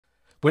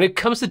When it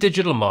comes to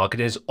digital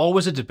marketing, there's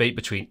always a debate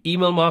between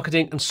email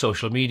marketing and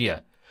social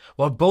media.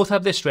 While both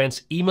have their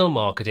strengths, email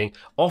marketing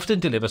often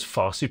delivers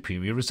far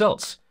superior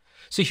results.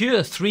 So here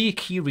are 3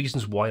 key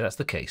reasons why that's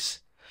the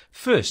case.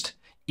 First,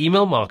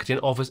 email marketing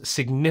offers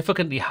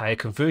significantly higher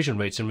conversion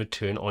rates and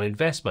return on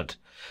investment.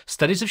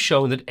 Studies have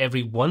shown that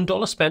every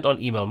 $1 spent on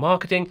email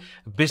marketing,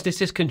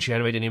 businesses can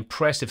generate an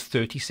impressive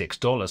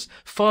 $36,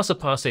 far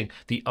surpassing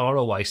the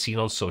ROI seen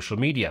on social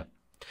media.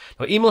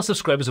 Now, email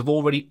subscribers have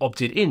already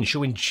opted in,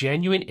 showing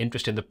genuine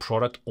interest in the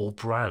product or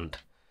brand.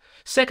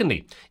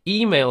 Secondly,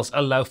 emails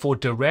allow for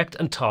direct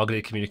and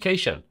targeted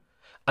communication.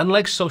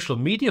 Unlike social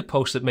media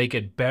posts that may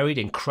get buried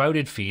in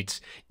crowded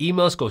feeds,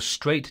 emails go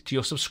straight to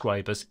your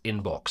subscribers'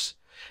 inbox.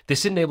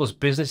 This enables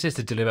businesses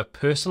to deliver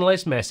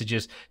personalized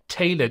messages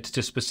tailored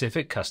to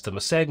specific customer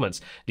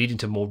segments, leading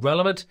to more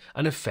relevant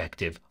and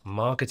effective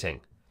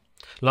marketing.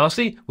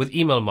 Lastly, with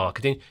email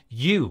marketing,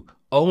 you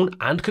own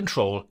and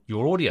control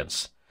your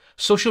audience.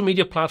 Social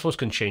media platforms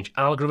can change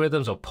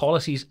algorithms or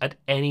policies at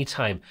any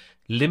time,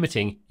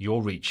 limiting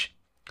your reach.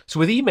 So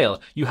with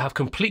email, you have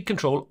complete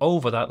control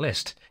over that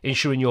list,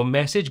 ensuring your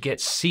message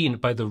gets seen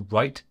by the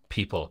right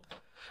people.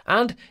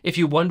 And if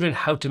you're wondering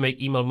how to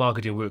make email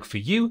marketing work for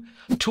you,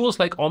 tools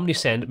like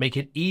Omnisend make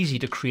it easy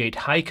to create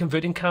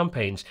high-converting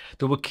campaigns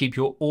that will keep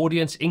your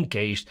audience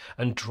engaged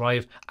and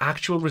drive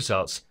actual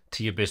results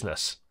to your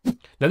business.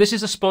 Now, this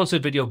is a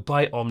sponsored video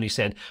by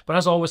Omnisend, but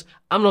as always,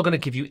 I'm not going to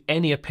give you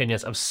any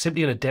opinions. I'm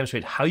simply going to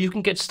demonstrate how you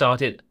can get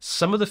started,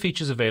 some of the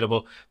features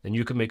available, then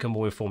you can make a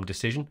more informed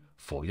decision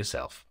for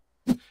yourself.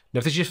 Now,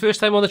 if this is your first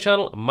time on the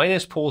channel, my name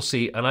is Paul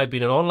C, and I've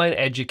been an online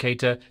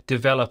educator,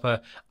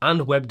 developer,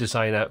 and web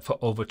designer for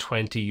over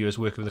 20 years,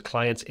 working with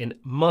clients in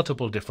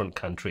multiple different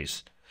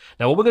countries.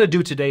 Now, what we're going to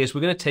do today is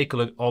we're going to take a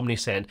look at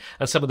Omnisend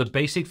and some of the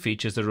basic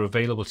features that are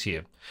available to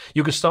you.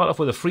 You can start off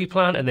with a free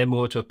plan and then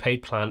move to a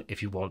paid plan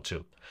if you want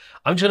to.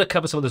 I'm just going to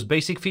cover some of those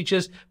basic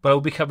features, but I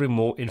will be covering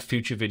more in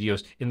future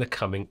videos in the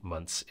coming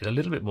months in a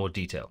little bit more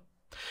detail.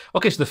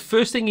 Okay, so the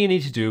first thing you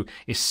need to do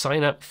is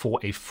sign up for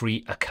a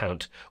free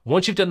account.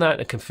 Once you've done that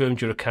and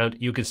confirmed your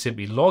account, you can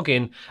simply log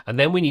in, and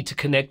then we need to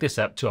connect this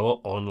up to our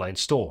online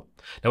store.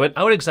 Now, in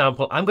our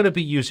example, I'm going to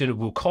be using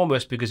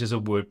WooCommerce because it's a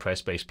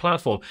WordPress-based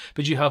platform,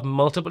 but you have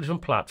multiple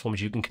different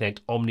platforms you can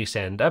connect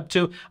Omnisend up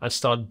to and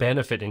start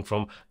benefiting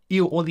from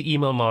all the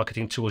email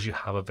marketing tools you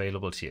have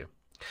available to you.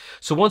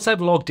 So once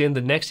I've logged in,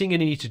 the next thing you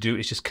need to do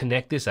is just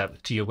connect this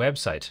up to your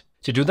website.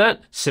 To do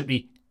that,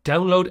 simply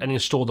download and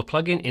install the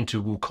plugin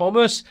into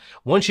WooCommerce.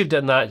 Once you've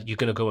done that, you're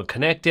going to go and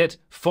connect it,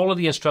 follow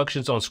the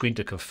instructions on screen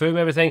to confirm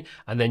everything,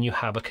 and then you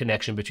have a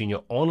connection between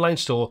your online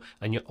store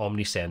and your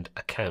Omnisend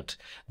account.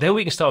 Then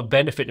we can start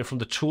benefiting from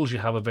the tools you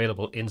have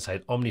available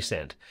inside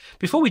Omnisend.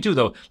 Before we do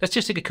though, let's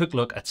just take a quick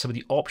look at some of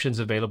the options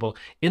available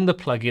in the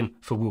plugin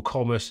for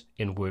WooCommerce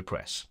in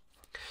WordPress.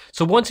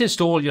 So once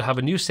installed, you'll have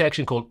a new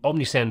section called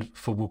Omnisend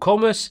for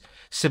WooCommerce.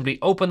 Simply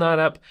open that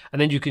up, and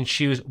then you can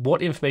choose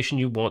what information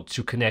you want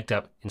to connect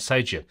up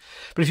inside you.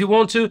 But if you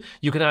want to,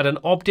 you can add an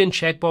opt-in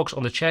checkbox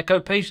on the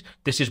checkout page.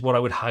 This is what I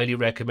would highly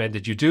recommend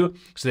that you do,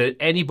 so that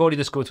anybody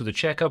that's going through the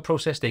checkout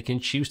process, they can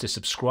choose to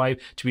subscribe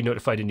to be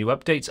notified of new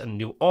updates and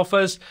new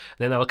offers. And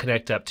then that'll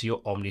connect up to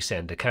your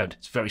Omnisend account.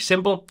 It's very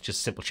simple, just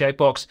a simple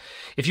checkbox.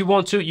 If you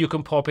want to, you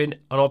can pop in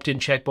an opt-in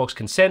checkbox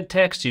consent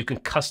text, so you can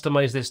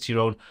customize this to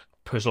your own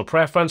personal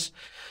preference.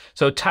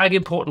 So tag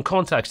important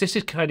contacts. This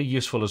is kind of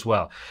useful as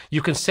well.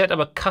 You can set up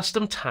a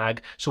custom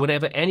tag, so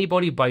whenever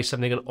anybody buys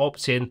something and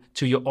opts in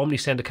to your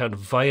Omnisend account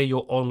via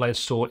your online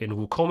store in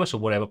WooCommerce or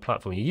whatever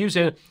platform you're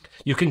using,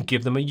 you can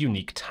give them a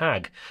unique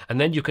tag. And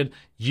then you can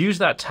use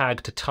that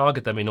tag to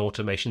target them in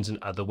automations and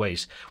other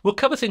ways. We'll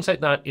cover things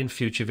like that in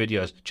future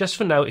videos. Just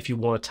for now, if you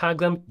want to tag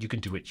them, you can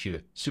do it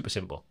here. Super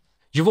simple.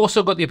 You've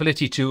also got the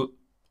ability to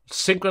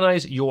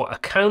synchronize your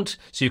account,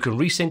 so you can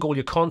resync all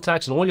your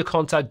contacts, and all your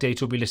contact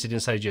data will be listed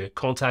inside your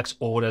contacts,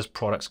 orders,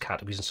 products,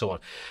 categories, and so on.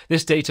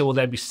 This data will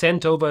then be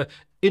sent over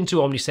into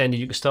Omnisend, and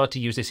you can start to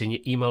use this in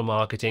your email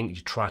marketing,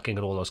 your tracking,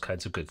 and all those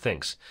kinds of good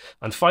things.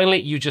 And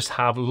finally, you just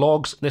have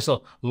logs. This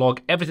will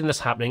log everything that's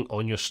happening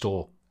on your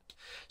store.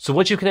 So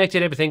once you've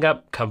connected everything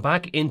up, come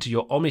back into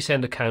your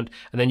Omnisend account,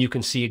 and then you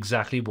can see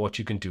exactly what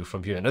you can do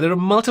from here. Now, there are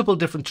multiple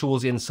different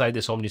tools inside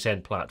this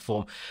Omnisend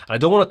platform, and I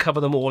don't want to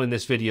cover them all in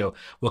this video.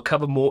 We'll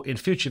cover more in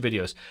future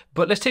videos,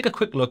 but let's take a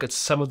quick look at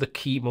some of the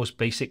key, most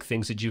basic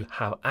things that you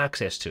have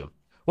access to.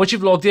 Once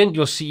you've logged in,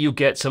 you'll see you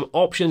get some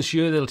options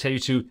here that'll tell you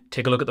to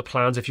take a look at the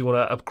plans if you want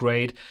to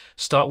upgrade,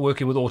 start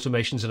working with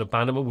automations and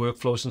abandonment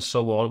workflows and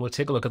so on. We'll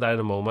take a look at that in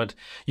a moment.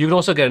 You can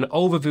also get an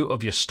overview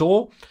of your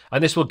store,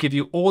 and this will give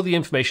you all the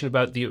information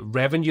about the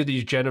revenue that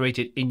you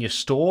generated in your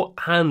store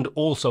and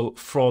also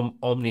from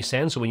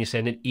Omnisend. So when you're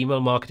sending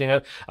email marketing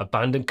out,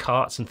 abandoned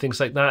carts and things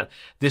like that,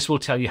 this will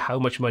tell you how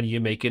much money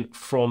you're making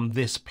from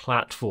this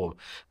platform.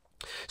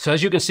 So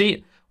as you can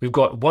see, We've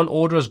got one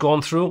order has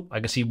gone through. I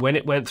can see when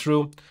it went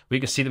through. We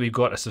can see that we've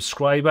got a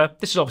subscriber.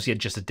 This is obviously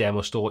just a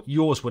demo store.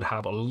 Yours would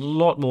have a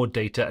lot more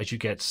data as you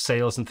get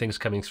sales and things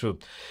coming through.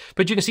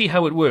 But you can see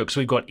how it works.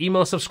 So we've got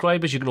email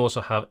subscribers. You can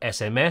also have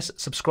SMS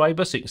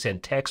subscribers. So you can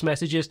send text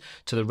messages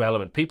to the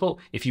relevant people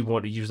if you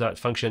want to use that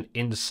function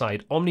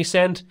inside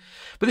Omnisend.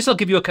 But this will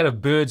give you a kind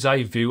of bird's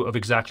eye view of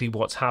exactly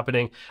what's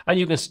happening. And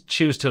you can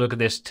choose to look at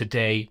this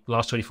today,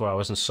 last 24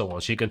 hours, and so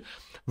on. So you can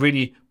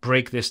really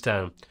break this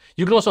down.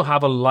 You can also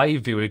have a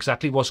live view of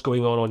exactly what's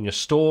going on your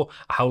store,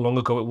 how long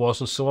ago it was,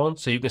 and so on.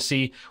 So you can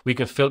see, we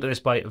can filter this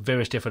by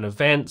various different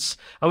events,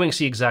 and we can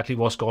see exactly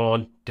what's going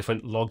on,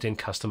 different logged in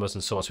customers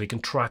and so on. So we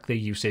can track their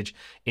usage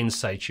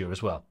inside here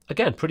as well.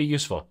 Again, pretty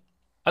useful.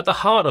 At the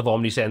heart of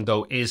Omnisend,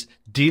 though, is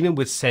dealing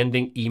with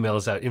sending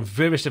emails out in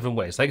various different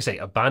ways. Like I say,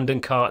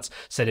 abandoned carts,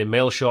 sending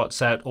mail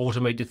shots out,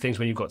 automated things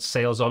when you've got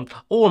sales on,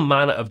 all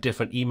manner of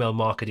different email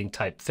marketing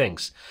type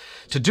things.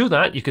 To do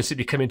that, you can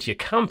simply come into your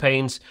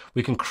campaigns.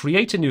 We can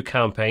create a new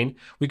campaign.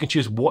 We can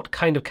choose what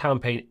kind of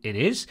campaign it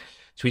is.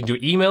 So we can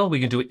do email, we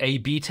can do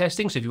A/B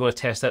testing. So if you want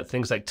to test out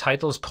things like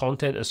titles,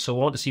 content, and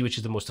so on to see which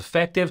is the most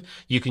effective,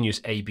 you can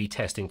use A/B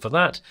testing for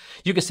that.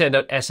 You can send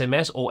out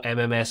SMS or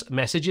MMS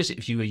messages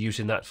if you are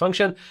using that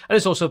function. And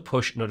there's also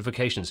push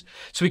notifications.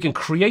 So we can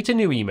create a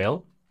new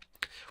email.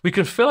 We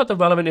can fill out the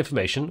relevant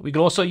information. We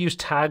can also use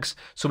tags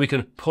so we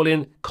can pull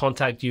in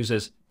contact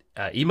users'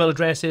 email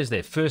addresses,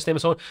 their first name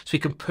and so on, so we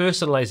can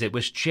personalize it,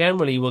 which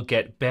generally will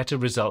get better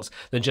results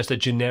than just a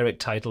generic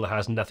title that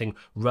has nothing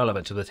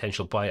relevant to the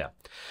potential buyer.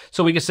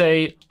 So we can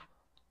say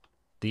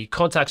the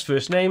contact's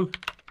first name,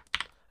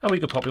 and we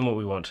can pop in what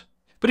we want.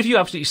 But if you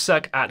absolutely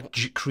suck at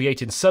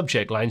creating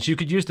subject lines, you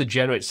could use the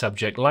generate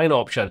subject line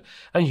option,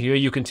 and here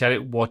you can tell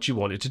it what you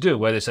want it to do,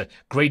 whether it's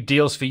great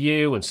deals for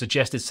you and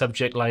suggested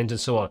subject lines and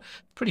so on.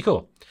 Pretty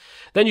cool.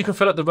 Then you can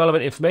fill out the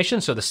relevant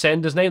information. So the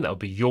sender's name, that would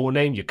be your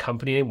name, your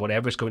company name,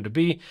 whatever it's going to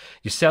be.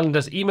 Your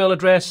sender's email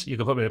address, you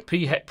can put in a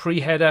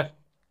pre-header,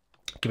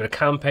 give it a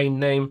campaign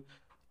name,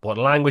 what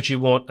language you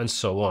want, and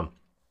so on.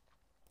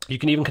 You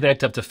can even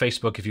connect up to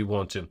Facebook if you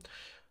want to.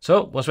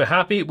 So once we're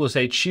happy, we'll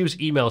say choose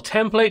email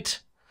template.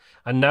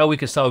 And now we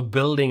can start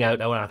building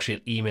out our actual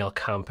email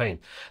campaign.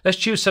 Let's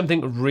choose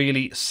something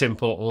really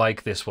simple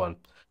like this one.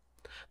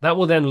 That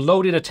will then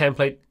load in a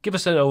template, give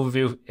us an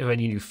overview of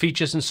any new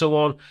features and so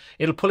on.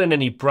 It'll pull in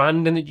any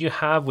branding that you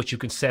have, which you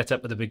can set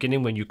up at the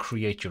beginning when you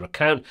create your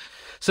account.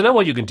 So now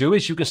what you can do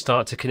is you can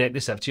start to connect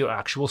this up to your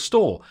actual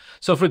store.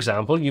 So for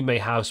example, you may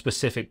have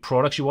specific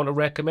products you want to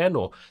recommend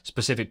or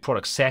specific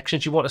product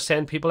sections you want to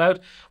send people out.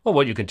 Well,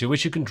 what you can do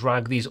is you can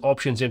drag these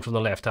options in from the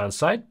left-hand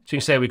side. So you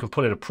can say we can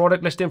put in a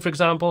product listing, for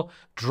example,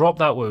 drop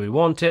that where we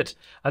want it,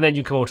 and then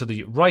you come over to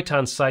the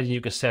right-hand side and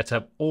you can set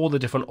up all the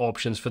different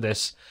options for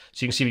this.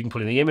 So you can see we can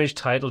put in the image,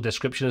 title,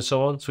 description, and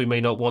so on. So we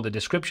may not want the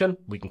description,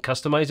 we can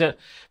customize it.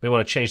 We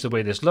want to change the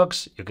way this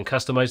looks, you can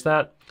customize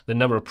that. The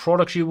number of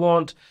products you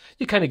want,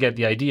 you kind of get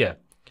the idea.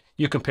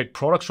 You can pick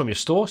products from your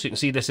store. So you can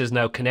see this is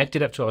now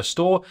connected up to our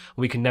store.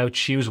 We can now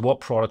choose what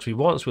products we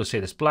want. So we'll say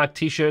this black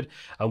t-shirt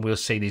and we'll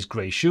say these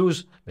gray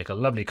shoes, make a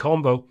lovely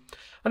combo.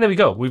 And there we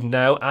go. We've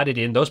now added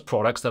in those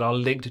products that are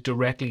linked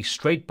directly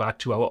straight back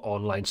to our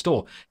online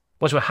store.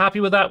 Once we're happy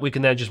with that, we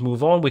can then just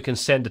move on. We can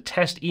send a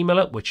test email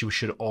out, which you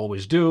should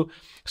always do.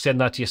 Send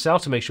that to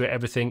yourself to make sure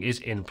everything is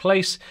in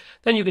place.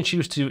 Then you can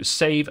choose to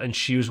save and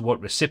choose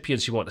what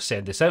recipients you want to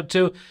send this out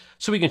to.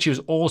 So we can choose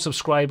all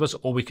subscribers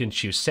or we can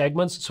choose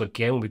segments. So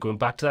again, when we're going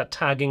back to that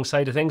tagging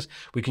side of things,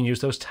 we can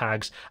use those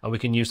tags and we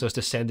can use those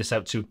to send this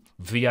out to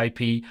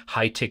VIP,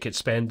 high ticket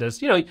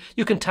spenders. You know,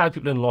 you can tag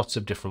people in lots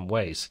of different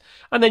ways.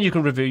 And then you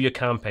can review your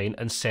campaign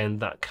and send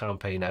that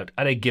campaign out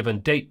at a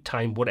given date,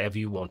 time, whatever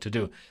you want to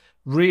do.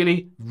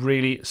 Really,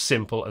 really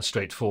simple and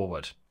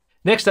straightforward.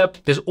 Next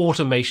up, there's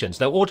automations.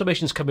 Now,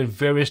 automations come in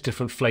various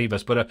different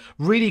flavors, but a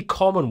really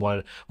common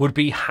one would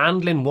be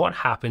handling what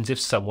happens if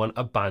someone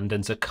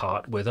abandons a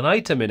cart with an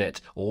item in it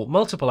or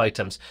multiple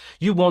items.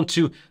 You want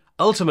to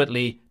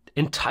ultimately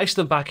entice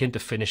them back in to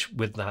finish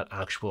with that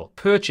actual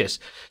purchase.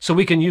 So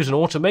we can use an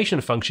automation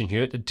function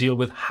here to deal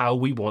with how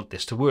we want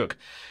this to work.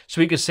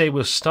 So we can say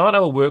we'll start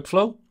our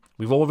workflow.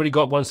 We've already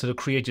got ones that are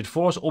created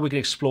for us, or we can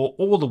explore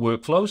all the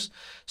workflows.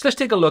 So let's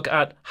take a look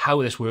at how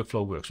this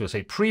workflow works. We'll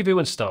say preview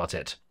and start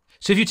it.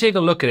 So if you take a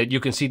look at it, you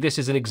can see this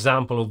is an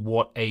example of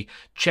what a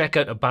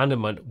checkout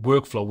abandonment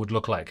workflow would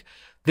look like.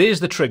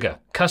 There's the trigger.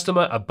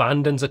 Customer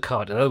abandons a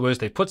cart. In other words,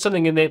 they put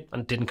something in there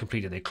and didn't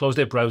complete it. They closed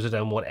their browser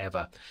down,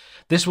 whatever.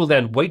 This will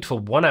then wait for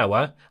 1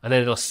 hour, and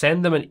then it'll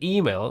send them an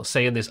email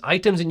saying there's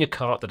items in your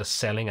cart that are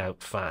selling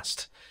out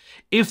fast.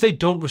 If they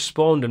don't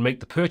respond and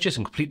make the purchase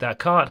and complete that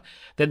cart,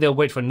 then they'll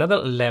wait for another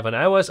 11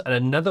 hours and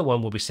another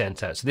one will be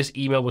sent out. So this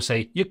email will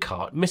say, your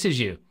cart misses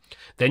you.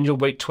 Then you'll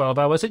wait 12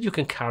 hours and you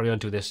can carry on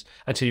to this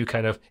until you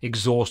kind of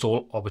exhaust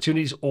all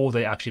opportunities or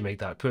they actually make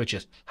that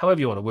purchase, however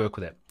you want to work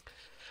with it.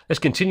 Let's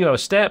continue our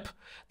step.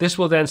 This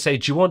will then say,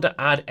 do you want to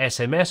add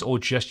SMS or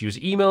just use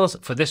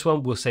emails? For this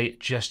one, we'll say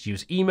just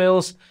use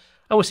emails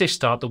and we'll say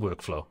start the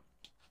workflow.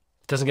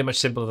 Doesn't get much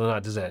simpler than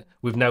that, does it?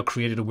 We've now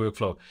created a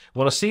workflow. We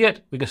want to see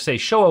it? We can say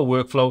show our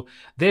workflow.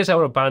 There's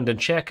our abandoned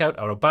checkout,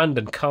 our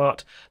abandoned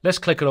cart. Let's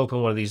click and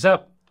open one of these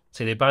up.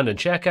 Say the abandoned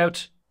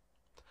checkout.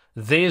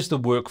 There's the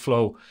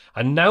workflow.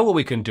 And now what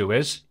we can do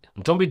is,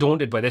 and don't be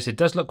daunted by this, it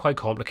does look quite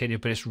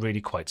complicated, but it's really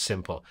quite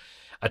simple.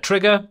 A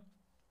trigger,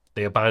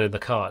 they abandon the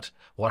cart.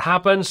 What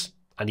happens?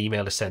 An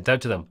email is sent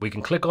out to them. We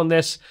can click on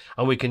this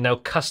and we can now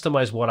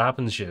customize what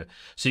happens here.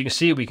 So you can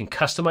see we can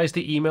customize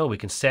the email, we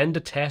can send a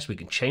test, we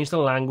can change the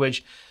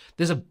language.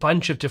 There's a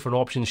bunch of different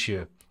options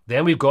here.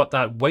 Then we've got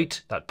that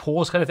wait, that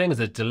pause kind of thing. There's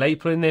a delay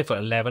put in there for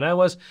 11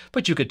 hours,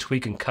 but you could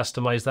tweak and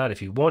customize that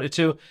if you wanted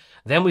to.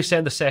 Then we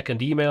send the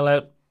second email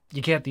out.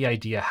 You get the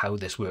idea how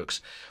this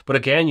works. But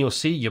again, you'll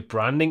see your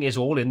branding is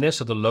all in there.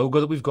 So the logo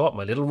that we've got,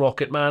 my little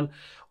rocket man,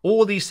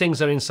 all these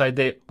things are inside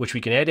there, which we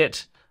can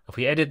edit. If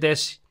we edit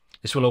this,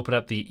 this will open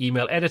up the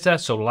email editor.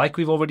 So like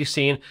we've already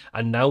seen,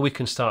 and now we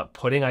can start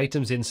putting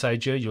items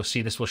inside here. You'll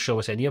see this will show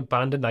us any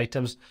abandoned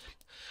items.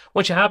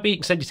 Once you're happy, you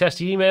can send your test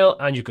email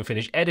and you can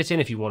finish editing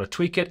if you want to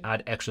tweak it,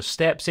 add extra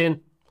steps in.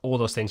 All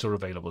those things are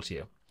available to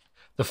you.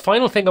 The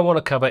final thing I want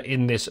to cover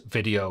in this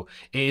video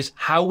is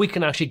how we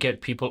can actually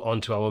get people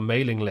onto our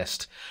mailing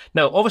list.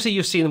 Now, obviously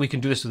you've seen that we can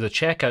do this with the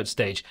checkout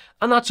stage,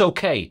 and that's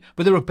okay,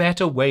 but there are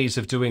better ways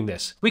of doing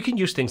this. We can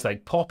use things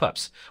like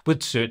pop-ups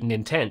with certain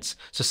intents.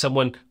 So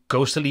someone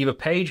goes to leave a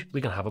page,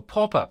 we can have a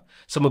pop-up.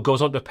 Someone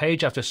goes onto a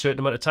page after a certain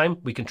amount of time,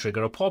 we can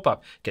trigger a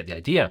pop-up. Get the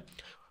idea?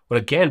 Well,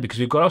 again, because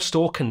we've got our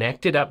store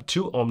connected up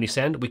to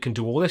Omnisend, we can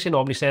do all this in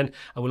Omnisend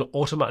and will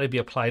automatically be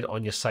applied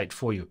on your site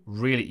for you.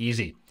 Really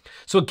easy.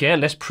 So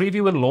again, let's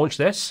preview and launch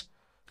this.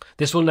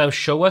 This will now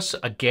show us,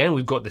 again,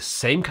 we've got the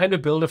same kind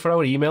of builder for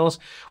our emails.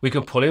 We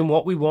can pull in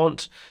what we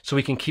want, so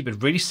we can keep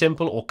it really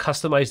simple or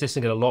customize this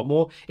and get a lot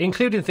more,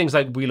 including things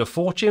like Wheel of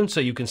Fortune. So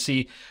you can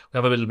see we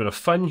have a little bit of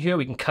fun here.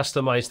 We can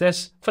customize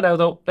this. For now,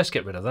 though, let's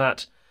get rid of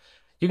that.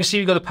 You can see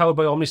we've got the Powered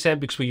by Omnisend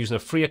because we're using a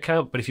free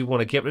account, but if you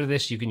want to get rid of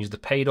this, you can use the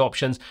paid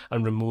options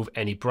and remove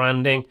any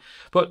branding.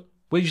 But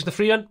we're using the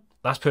free one.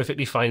 That's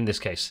perfectly fine in this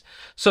case.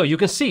 So you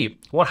can see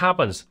what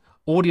happens.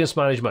 Audience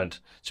management.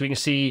 So we can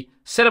see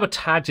set up a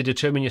tag to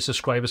determine your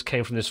subscribers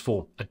came from this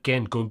form.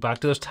 Again, going back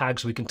to those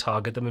tags, we can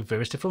target them in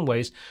various different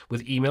ways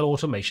with email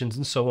automations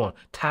and so on.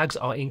 Tags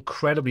are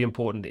incredibly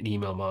important in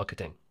email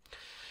marketing.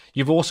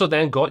 You've also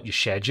then got your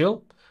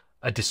schedule,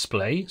 a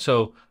display.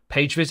 So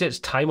page visits,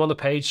 time on the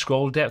page,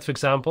 scroll depth, for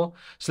example.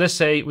 So let's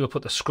say we'll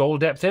put the scroll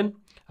depth in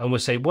and we'll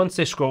say once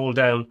they scroll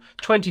down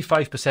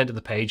 25% of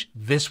the page,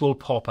 this will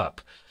pop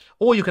up.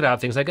 Or you could have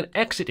things like an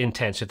exit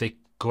intent. So if they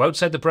go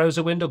outside the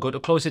browser window, go to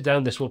close it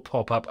down, this will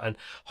pop up and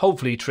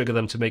hopefully trigger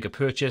them to make a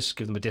purchase,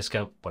 give them a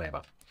discount,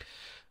 whatever.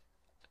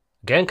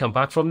 Again, come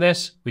back from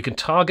this. We can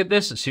target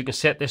this, so you can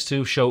set this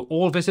to show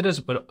all visitors,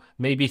 but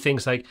maybe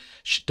things like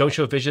don't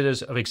show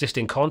visitors of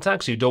existing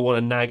contacts. So you don't want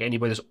to nag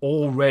anybody that's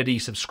already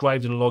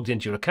subscribed and logged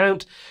into your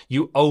account.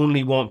 You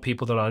only want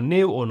people that are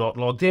new or not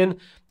logged in.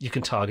 You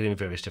can target in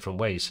various different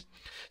ways.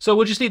 So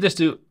we'll just leave this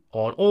to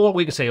on, or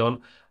we can say on,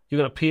 you're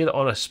going to appear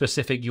on a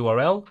specific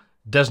URL,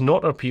 does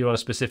not appear on a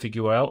specific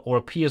URL, or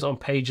appears on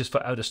pages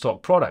for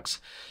out-of-stock products.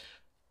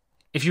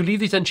 If you leave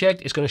these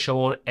unchecked, it's going to show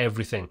on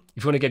everything.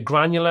 If you want to get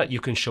granular, you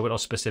can show it on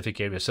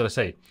specific areas. So let's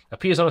say,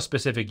 appears on a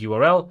specific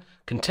URL,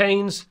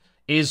 contains,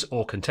 is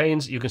or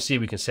contains. You can see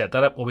we can set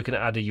that up, or we can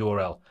add a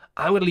URL.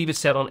 I'm going to leave it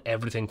set on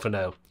everything for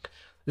now.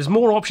 There's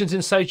more options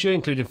inside here,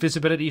 including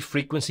visibility,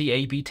 frequency,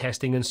 A/B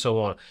testing, and so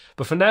on.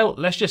 But for now,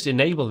 let's just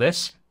enable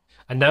this.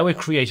 And now we've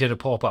created a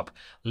pop-up.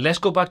 Let's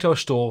go back to our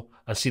store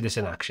and see this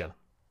in action.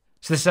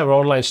 So this is our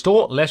online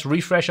store. Let's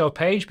refresh our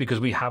page because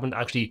we haven't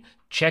actually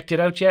checked it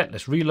out yet.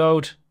 Let's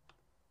reload.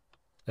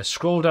 Let's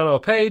scroll down our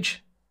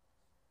page.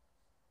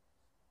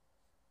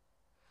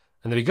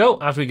 And there we go.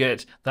 After we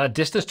get that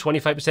distance,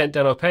 25%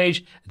 down our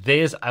page,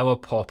 there's our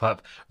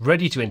pop-up,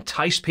 ready to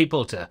entice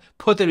people to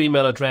put their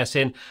email address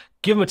in,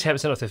 give them a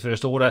 10% off their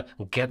first order,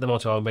 and get them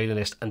onto our mailing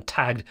list and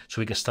tagged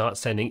so we can start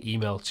sending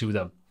email to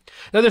them.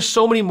 Now, there's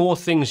so many more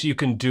things you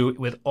can do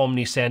with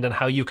Omnisend and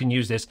how you can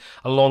use this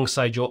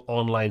alongside your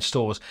online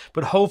stores.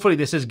 But hopefully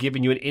this has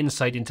given you an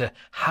insight into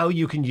how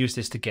you can use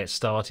this to get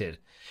started.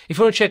 If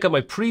you want to check out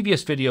my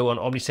previous video on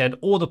Omnisend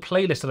or the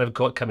playlist that I've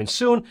got coming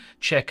soon,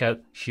 check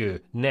out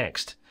here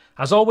next.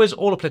 As always,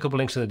 all applicable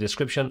links in the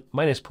description.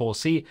 My name is Paul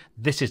C.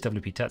 This is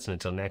WPTuts, and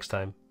until next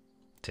time,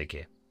 take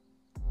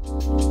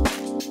care.